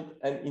build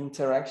an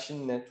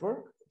interaction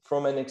network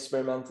from an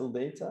experimental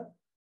data,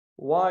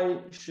 why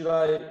should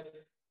I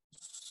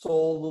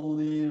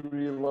solely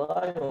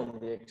rely on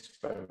the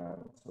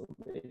experimental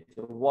data?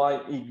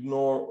 Why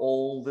ignore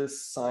all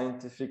this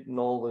scientific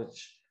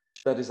knowledge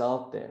that is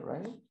out there,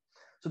 right?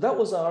 So that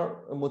was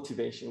our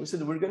motivation. We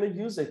said we're going to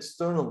use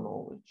external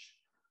knowledge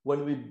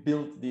when we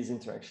build these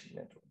interaction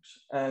networks.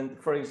 And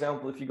for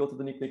example, if you go to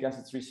the nucleic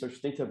acids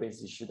research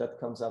database issue that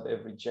comes out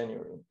every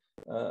January,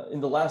 in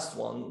the last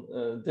one,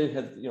 they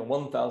had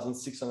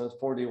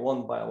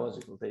 1,641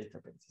 biological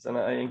databases. And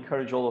I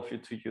encourage all of you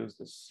to use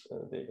this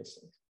data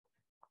set.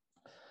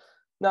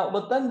 Now,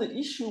 but then the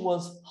issue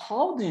was,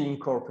 how do you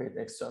incorporate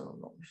external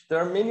knowledge? There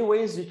are many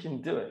ways you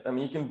can do it. I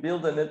mean, you can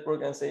build a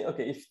network and say,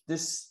 okay, if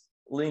this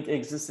link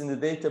exists in the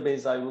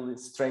database, I will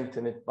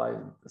strengthen it by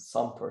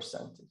some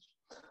percentage.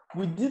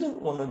 We didn't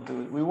want to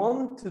do it. We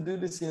wanted to do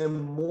this in a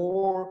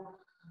more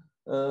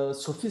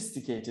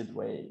sophisticated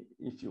way,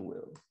 if you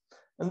will.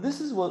 And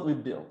this is what we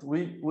built.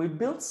 We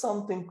built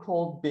something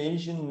called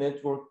Bayesian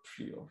Network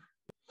Trio.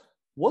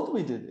 What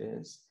we did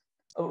is,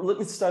 let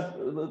me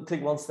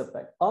take one step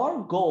back.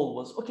 Our goal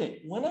was,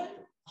 okay,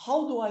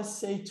 how do I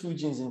say two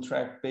genes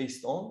interact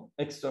based on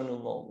external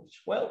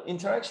knowledge? Well,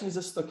 interaction is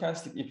a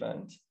stochastic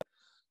event.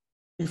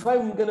 If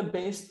I'm going to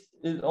base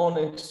it on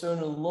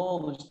external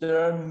knowledge, there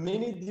are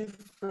many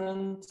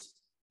different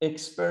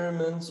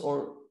experiments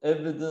or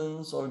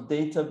evidence or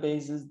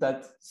databases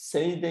that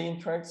say they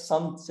interact,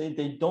 some say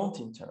they don't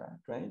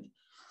interact, right?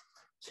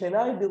 Can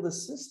I build a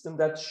system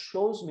that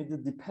shows me the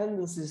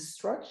dependency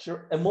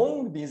structure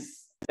among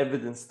these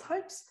evidence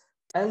types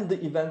and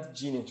the event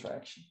gene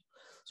interaction?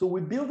 So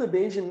we build a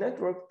Bayesian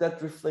network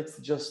that reflects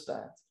just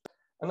that.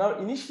 And our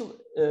initial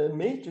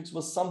matrix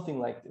was something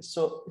like this.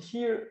 So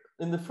here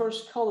in the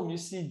first column, you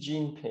see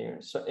gene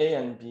pairs, so A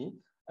and B.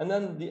 And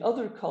then the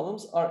other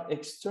columns are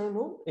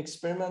external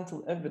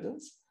experimental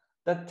evidence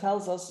that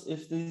tells us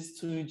if these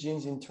two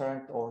genes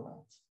interact or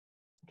not.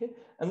 Okay,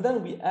 and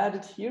then we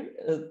added here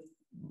a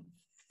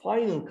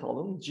final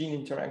column, gene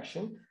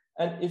interaction.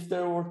 And if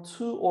there were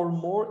two or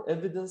more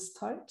evidence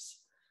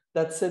types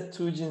that said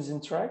two genes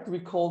interact, we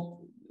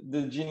called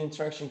the gene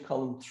interaction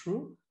column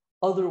true.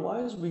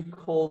 Otherwise, we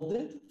called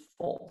it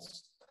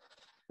false.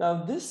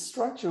 Now, this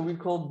structure we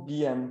called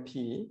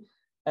BMP,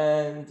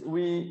 and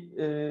we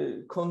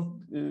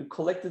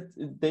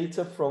collected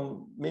data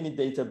from many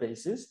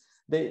databases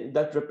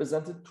that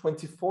represented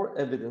 24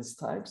 evidence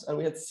types, and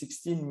we had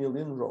 16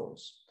 million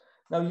rows.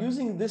 Now,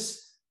 using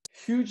this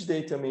huge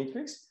data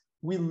matrix,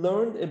 we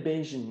learned a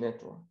Bayesian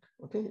network,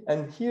 okay?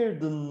 And here,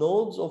 the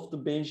nodes of the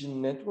Bayesian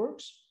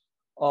networks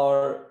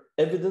are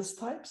evidence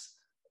types,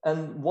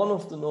 and one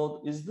of the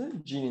nodes is the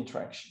gene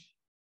interaction,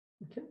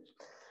 okay?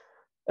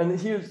 And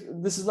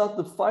this is not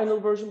the final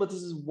version, but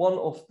this is one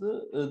of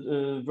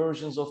the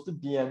versions of the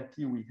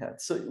BMP we had.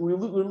 So we're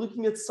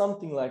looking at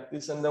something like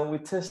this, and then we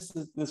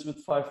tested this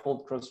with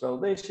 5-fold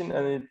cross-validation,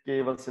 and it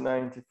gave us a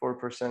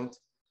 94%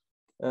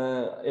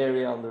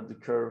 area under the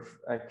curve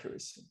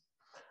accuracy.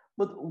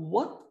 But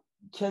what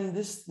can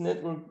this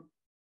network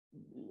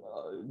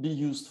be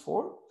used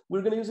for?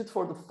 We're going to use it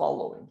for the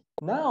following.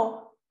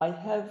 Now, I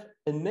have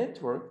a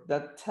network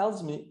that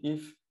tells me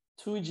if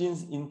two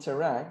genes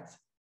interact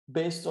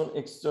based on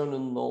external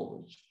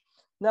knowledge.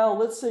 Now,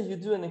 let's say you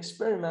do an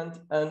experiment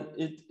and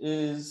it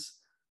is,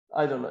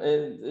 I don't know,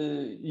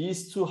 a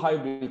yeast-2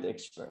 hybrid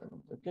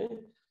experiment, okay?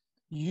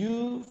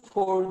 You,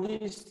 for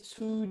these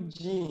two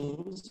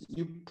genes,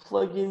 you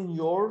plug in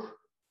your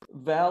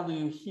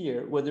value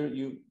here, whether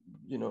you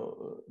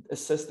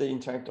assess they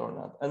interact or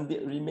not. And the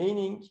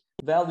remaining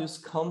values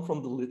come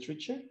from the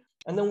literature.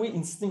 And then we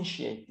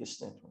instantiate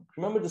this network.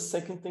 Remember the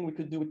second thing we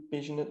could do with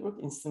Bayesian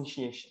network,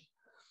 instantiation.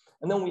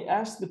 And then we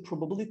ask the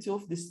probability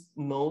of this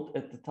node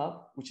at the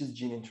top, which is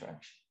gene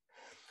interaction.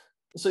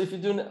 So if you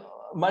do a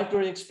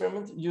microarray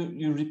experiment,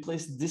 you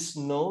replace this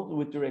node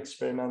with your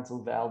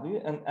experimental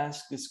value and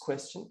ask this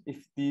question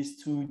if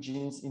these two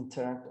genes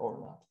interact or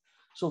not.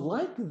 So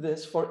like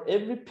this, for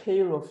every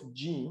pair of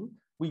gene,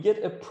 we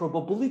get a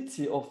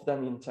probability of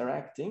them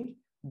interacting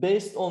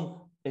based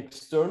on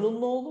external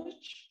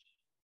knowledge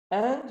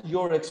and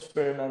your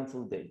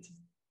experimental data.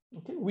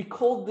 Okay, we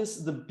call this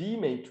the B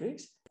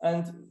matrix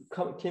and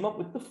came up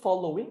with the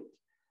following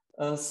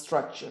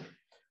structure,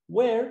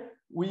 where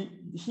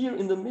here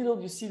in the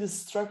middle, you see the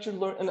structure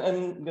learn, and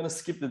I'm going to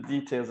skip the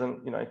details,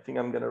 and I think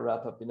I'm going to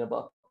wrap up in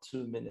about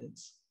 2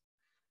 minutes.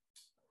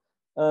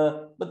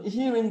 But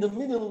here in the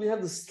middle, we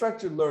have the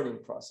structured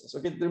learning process.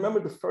 Okay, remember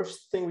the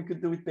first thing we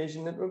could do with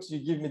Bayesian networks, you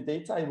give me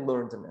data, I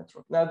learn the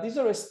network. Now, these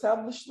are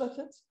established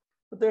methods,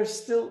 but they're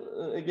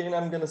still, again,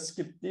 I'm going to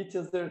skip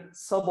details. They're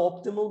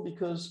suboptimal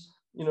because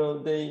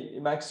they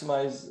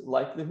maximize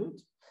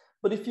likelihood.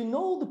 But if you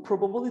know the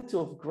probability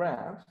of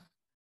graph,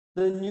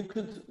 then you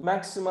could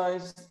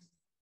maximize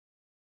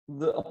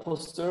the a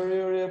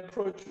posteriori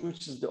approach,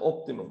 which is the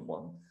optimum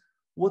one.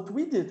 What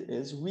we did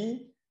is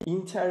we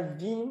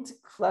intervened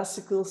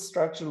classical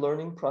structured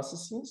learning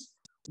processes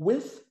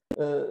with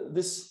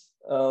this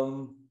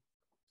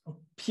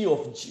P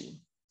of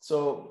G.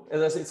 So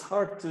as I said, it's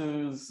hard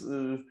to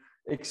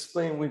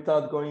explain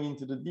without going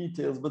into the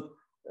details, but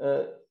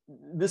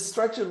this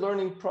structured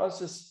learning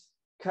process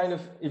kind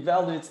of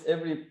evaluates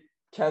every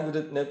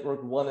candidate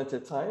network one at a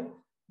time.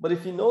 But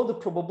if you know the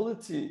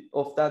probability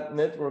of that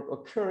network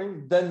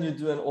occurring, then you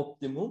do an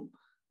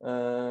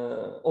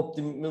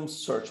optimum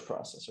search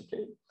process,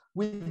 okay?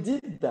 We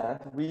did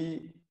that.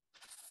 We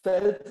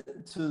fed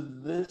to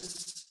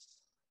this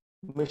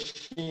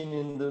machine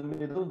in the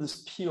middle,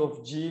 this P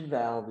of G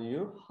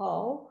value,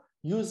 how?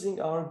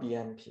 Using our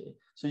BMP.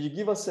 So you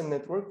give us a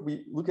network,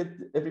 we look at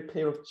every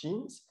pair of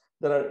genes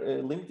that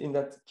are linked in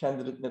that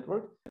candidate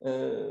network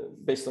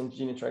based on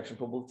gene interaction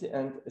probability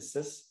and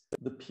assess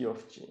the P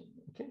of G,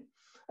 okay?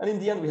 And in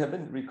the end, we have a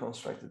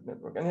reconstructed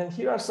network. And then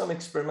here are some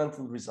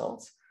experimental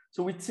results.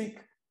 So we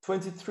took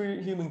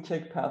 23 human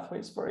cake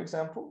pathways, for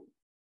example,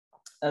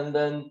 and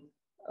then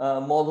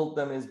modeled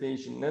them as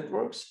Bayesian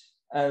networks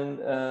and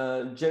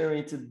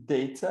generated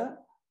data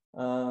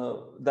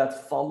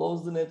that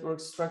follows the network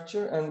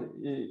structure and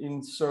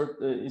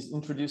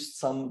introduced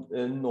some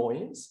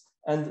noise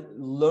and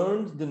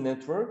learned the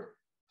network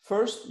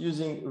first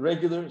using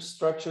regular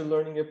structured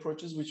learning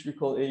approaches, which we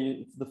call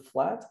the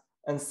flat,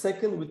 and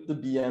second with the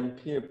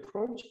BMP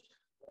approach.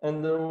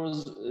 And there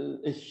was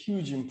a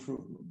huge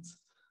improvement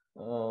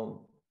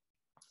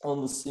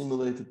on the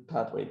simulated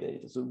pathway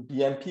data. So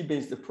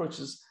BMP-based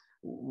approaches,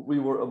 we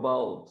were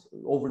about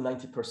over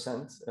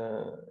 90%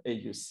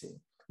 AUC.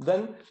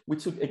 Then we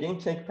took, again,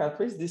 cake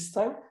pathways, this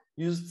time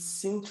used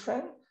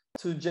Syntran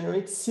to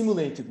generate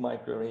simulated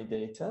microarray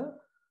data.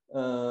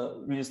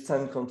 We used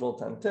 10 control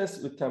 10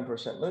 tests with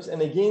 10% noise,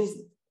 and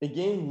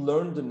again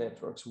learned the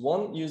networks.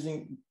 One,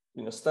 using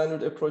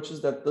standard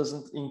approaches that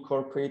doesn't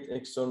incorporate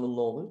external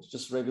knowledge,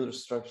 just regular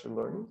structured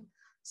learning.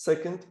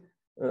 Second,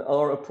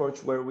 our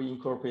approach where we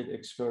incorporate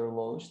external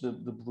knowledge, the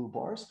blue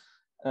bars.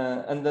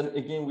 And then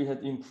again, we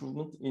had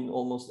improvement in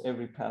almost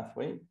every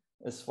pathway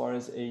as far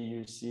as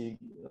AUC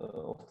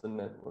of the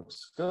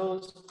networks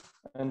goes.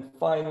 And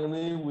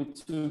finally, we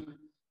took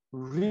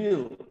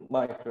real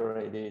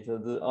microarray data,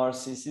 the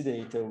RCC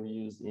data we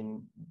used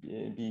in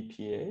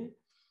BPA,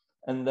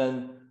 and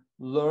then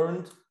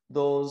learned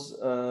those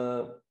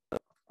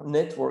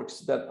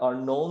networks that are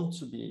known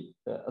to be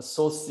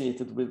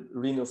associated with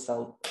renal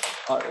cell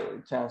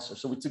cancer.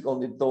 So we took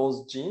only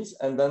those genes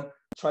and then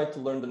tried to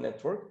learn the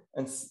network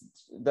and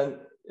then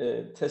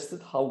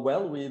tested how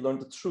well we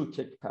learned the true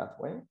cake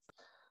pathway.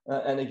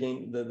 And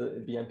again,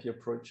 the BMP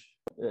approach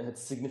had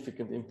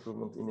significant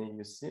improvement in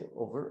AUC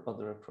over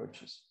other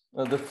approaches.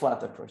 The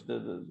flat approach,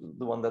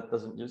 the one that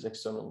doesn't use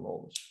external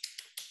knowledge.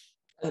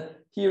 And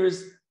here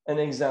is an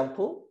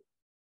example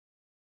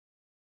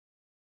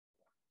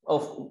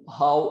of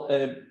how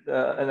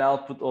an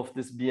output of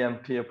this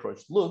BMP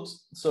approach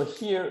looks. So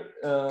here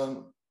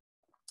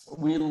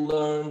we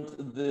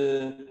learned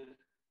the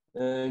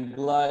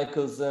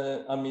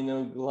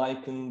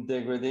glycosaminoglycan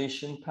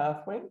degradation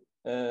pathway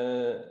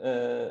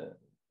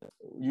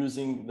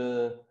using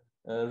the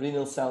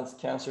renal cells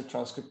cancer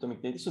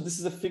transcriptomic data. So this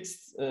is a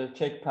fixed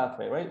cake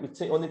pathway, right? We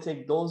only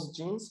take those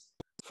genes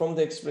from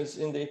the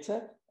expression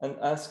data and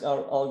ask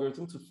our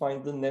algorithm to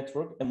find the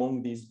network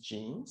among these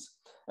genes.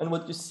 And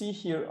what you see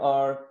here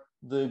are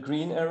the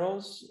green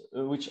arrows,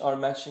 which are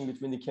matching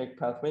between the KEGG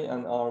pathway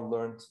and our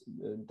learned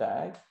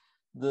DAG.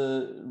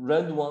 The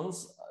red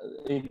ones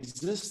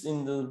exist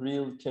in the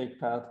real KEGG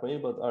pathway,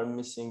 but are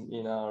missing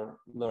in our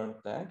learned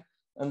DAG.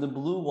 And the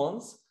blue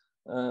ones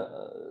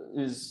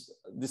is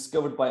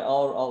discovered by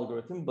our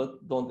algorithm,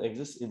 but don't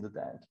exist in the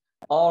DAG.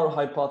 Our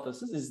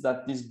hypothesis is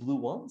that these blue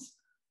ones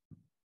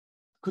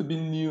could be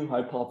new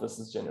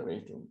hypothesis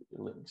generating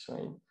links,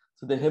 right?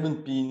 So they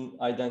haven't been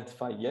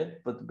identified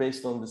yet, but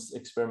based on this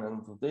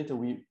experimental data,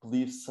 we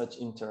believe such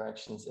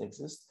interactions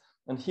exist.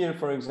 And here,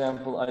 for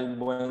example, I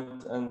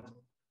went and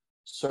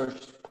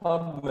searched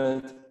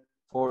PubMed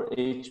for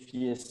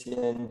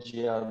HPSCN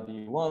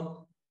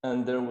GLB1,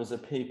 and there was a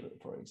paper,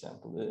 for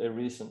example, a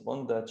recent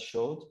one that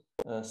showed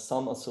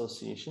some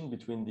association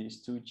between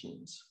these two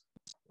genes.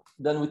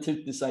 Then we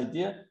took this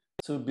idea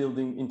to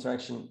building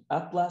interaction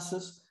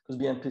atlases,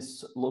 because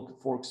BMP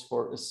looks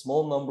for a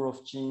small number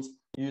of genes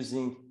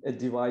using a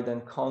divide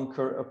and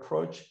conquer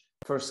approach,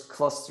 first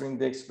clustering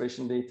the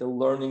expression data,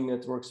 learning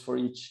networks for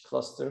each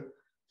cluster,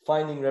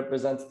 finding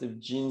representative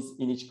genes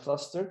in each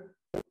cluster,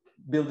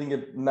 building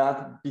a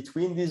map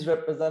between these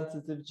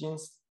representative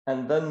genes,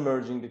 and then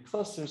merging the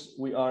clusters.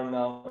 We are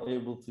now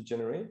able to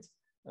generate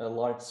a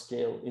large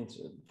scale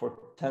for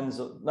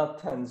not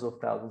tens of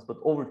thousands, but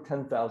over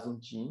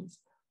 10,000 genes.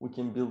 We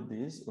can build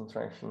these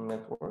interaction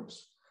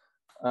networks.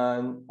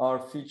 And our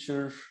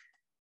future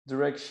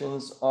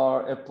directions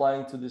are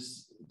applying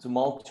to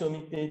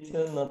multi-omic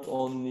data, not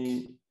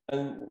only,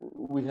 and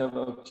we have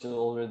actually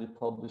already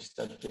published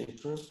that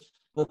paper,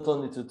 not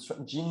only to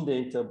gene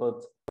data,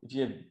 but if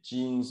you have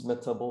genes,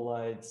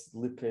 metabolites,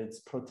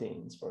 lipids,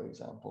 proteins, for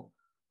example,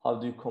 how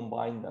do you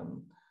combine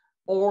them?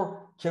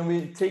 Or can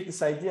we take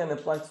this idea and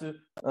apply to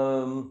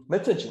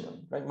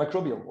metagenome, right?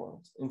 Microbial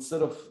world.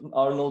 Instead of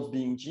our nodes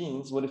being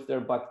genes, what if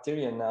they're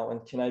bacteria now?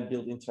 And can I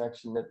build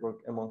interaction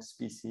network among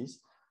species?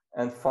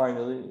 And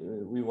finally,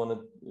 we want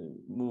to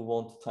move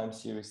on to time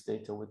series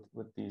data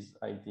with these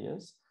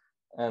ideas.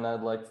 And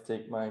I'd like to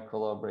take my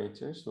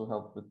collaborators who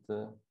help with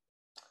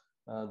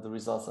the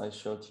results I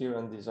showed here.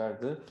 And these are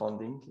the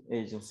funding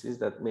agencies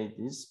that made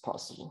this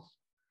possible.